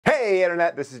Hey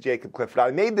Internet, this is Clifford.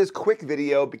 I made this quick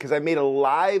video because I made a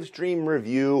live stream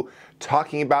review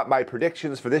talking about my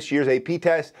predictions for this year's AP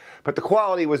test, but the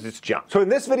quality was just junk. So in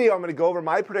this video, I'm going to go over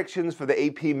my predictions for the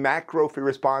AP macro free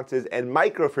responses and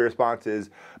micro free responses,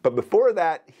 but before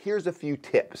that, here's a few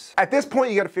tips. At this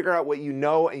point, you got to figure out what you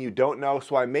know and you don't know,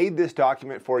 so I made this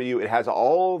document for you. It has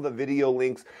all the video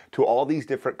links to all these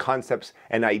different concepts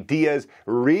and ideas.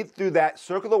 Read through that,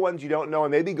 circle the ones you don't know,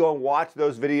 and maybe go and watch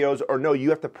those videos, or no, you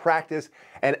have to practice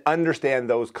and understand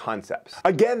those concepts.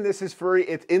 Again, this is free.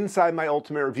 It's inside my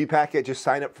ultimate review packet. Just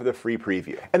sign up for the free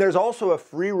preview. And there's also a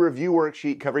free review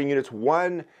worksheet covering units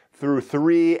 1 through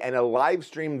 3 and a live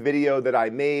stream video that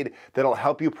I made that'll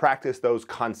help you practice those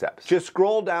concepts. Just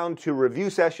scroll down to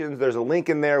review sessions. There's a link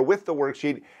in there with the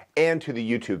worksheet and to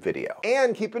the YouTube video.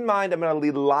 And keep in mind, I'm going to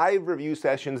lead live review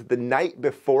sessions the night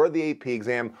before the AP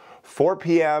exam, 4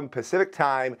 p.m. Pacific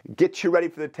time. Get you ready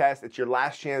for the test. It's your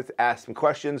last chance to ask some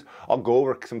questions. I'll go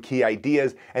over some key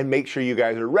ideas and make sure you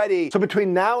guys are ready. So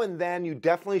between now and then, you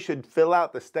definitely should fill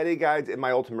out the study guides in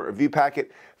my ultimate review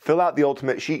packet, fill out the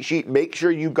ultimate cheat sheet, make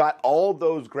sure you got all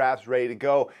those graphs ready to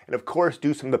go, and of course,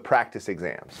 do some of the practice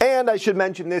exams. And I should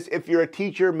mention this, if you're a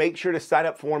teacher, make sure to sign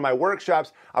up for one of my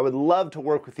workshops. I would love to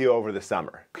work with you over the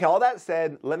summer. Okay, all that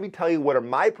said, let me tell you what are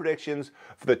my predictions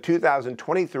for the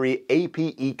 2023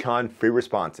 AP Econ free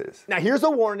responses. Now here's a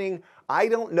warning. I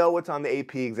don't know what's on the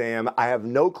AP exam. I have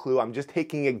no clue. I'm just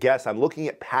taking a guess. I'm looking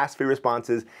at past free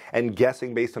responses and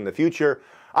guessing based on the future.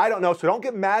 I don't know, so don't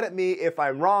get mad at me if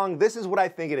I'm wrong. This is what I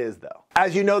think it is, though.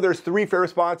 As you know, there's 3 free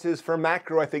responses. For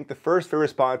macro, I think the first free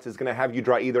response is going to have you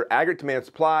draw either aggregate demand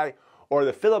supply or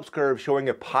the Phillips curve showing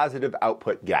a positive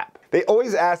output gap. They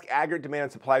always ask aggregate demand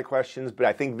and supply questions, but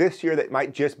I think this year that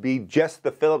might just be just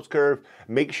the Phillips curve.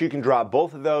 Make sure you can draw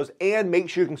both of those and make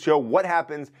sure you can show what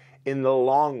happens in the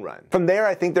long run. From there,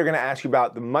 I think they're going to ask you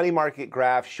about the money market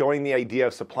graph showing the idea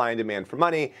of supply and demand for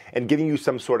money and giving you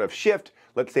some sort of shift,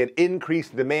 let's say an increase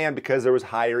in demand because there was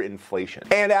higher inflation.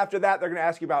 And after that, they're going to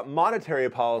ask you about monetary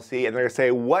policy, and they're going to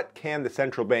say, what can the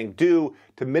central bank do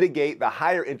to mitigate the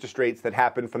higher interest rates that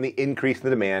happen from the increase in the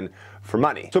demand for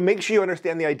money? So make sure you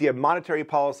understand the idea of monetary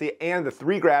policy and the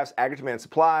 3 graphs, aggregate demand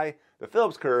supply, the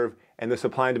Phillips curve, and the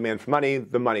supply and demand for money,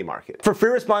 the money market. For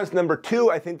free response number 2,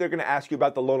 I think they're going to ask you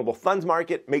about the loanable funds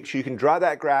market. Make sure you can draw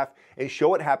that graph and show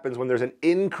what happens when there's an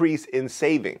increase in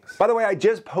savings. By the way, I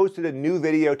just posted a new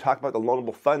video talking about the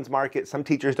loanable funds market. Some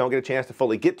teachers don't get a chance to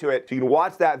fully get to it, so you can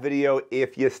watch that video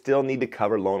if you still need to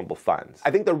cover loanable funds.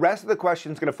 I think the rest of the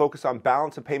question is going to focus on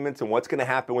balance of payments and what's going to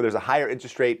happen when there's a higher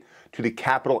interest rate to the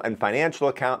capital and financial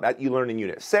account that you learn in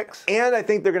Unit 6. And I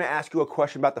think they're going to ask you a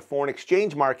question about the foreign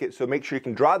exchange market, so make sure you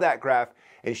can draw that graph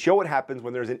and show what happens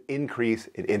when there's an increase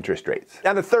in interest rates.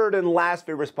 Now the third and last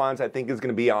free response I think is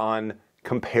going to be on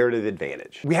comparative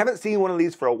advantage. We haven't seen one of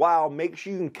these for a while. Make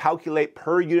sure you can calculate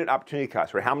per unit opportunity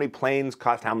cost, right? How many planes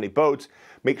cost how many boats.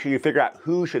 Make sure you figure out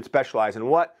who should specialize in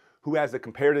what, who has the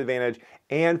comparative advantage,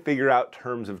 and figure out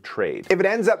terms of trade. If it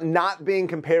ends up not being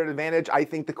comparative advantage, I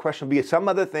think the question will be some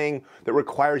other thing that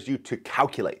requires you to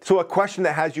calculate. So a question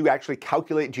that has you actually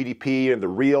calculate GDP and the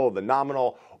real, the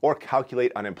nominal, or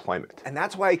calculate unemployment. And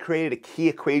that's why I created a key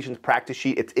equations practice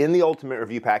sheet. It's in the ultimate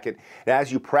review packet. And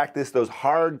as you practice those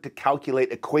hard to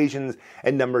calculate equations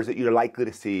and numbers that you're likely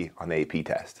to see on the AP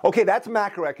test. Okay, that's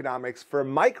macroeconomics. For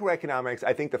microeconomics,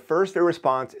 I think the first free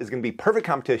response is going to be perfect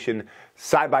competition,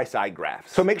 side-by-side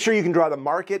graphs. So make sure you can draw the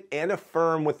market and a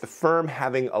firm with the firm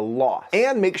having a loss.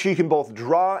 And make sure you can both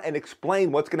draw and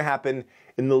explain what's going to happen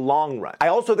in the long run. I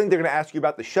also think they're going to ask you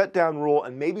about the shutdown rule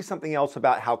and maybe something else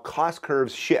about how cost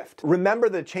curves shift. Remember,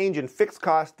 the change in fixed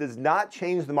cost does not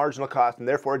change the marginal cost and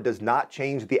therefore it does not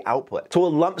change the output. So a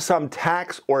lump sum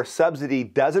tax or subsidy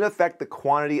doesn't affect the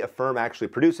quantity a firm actually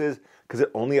produces because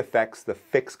it only affects the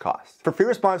fixed cost. For free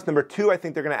response number 2, I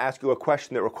think they're going to ask you a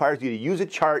question that requires you to use a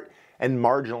chart and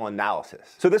marginal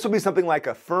analysis. So this will be something like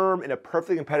a firm in a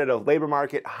perfectly competitive labor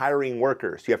market hiring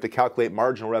workers. You have to calculate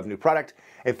marginal revenue product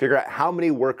and figure out how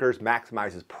many workers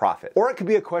maximizes profit. Or it could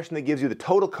be a question that gives you the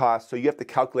total cost, so you have to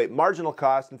calculate marginal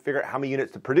cost and figure out how many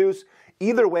units to produce.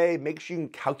 Either way, make sure you can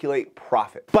calculate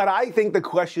profit. But I think the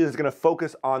question is going to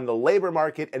focus on the labor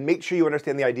market and make sure you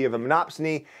understand the idea of a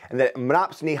monopsony and that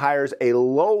monopsony hires a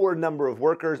lower number of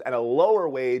workers at a lower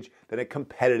wage than a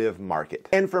competitive market.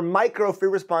 And for micro free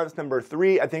response number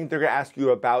 3, I think they're going to ask you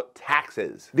about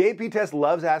taxes. The AP test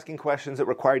loves asking questions that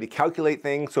require you to calculate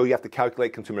things, so you have to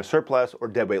calculate consumer surplus or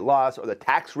deadweight loss or the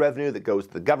tax revenue that goes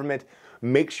to the government.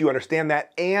 Make sure you understand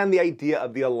that and the idea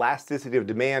of the elasticity of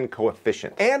demand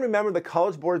coefficient. And remember, the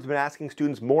College Board's been asking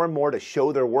students more and more to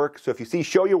show their work. So if you see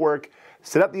show your work,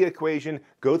 set up the equation,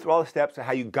 go through all the steps of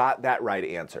how you got that right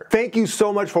answer. Thank you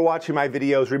so much for watching my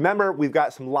videos. Remember, we've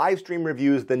got some live stream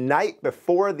reviews the night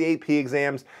before the AP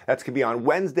exams. That's going to be on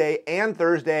Wednesday and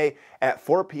Thursday at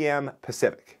 4 p.m.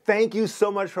 Pacific. Thank you so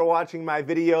much for watching my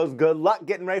videos. Good luck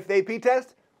getting ready for the AP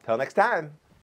test. Till next time.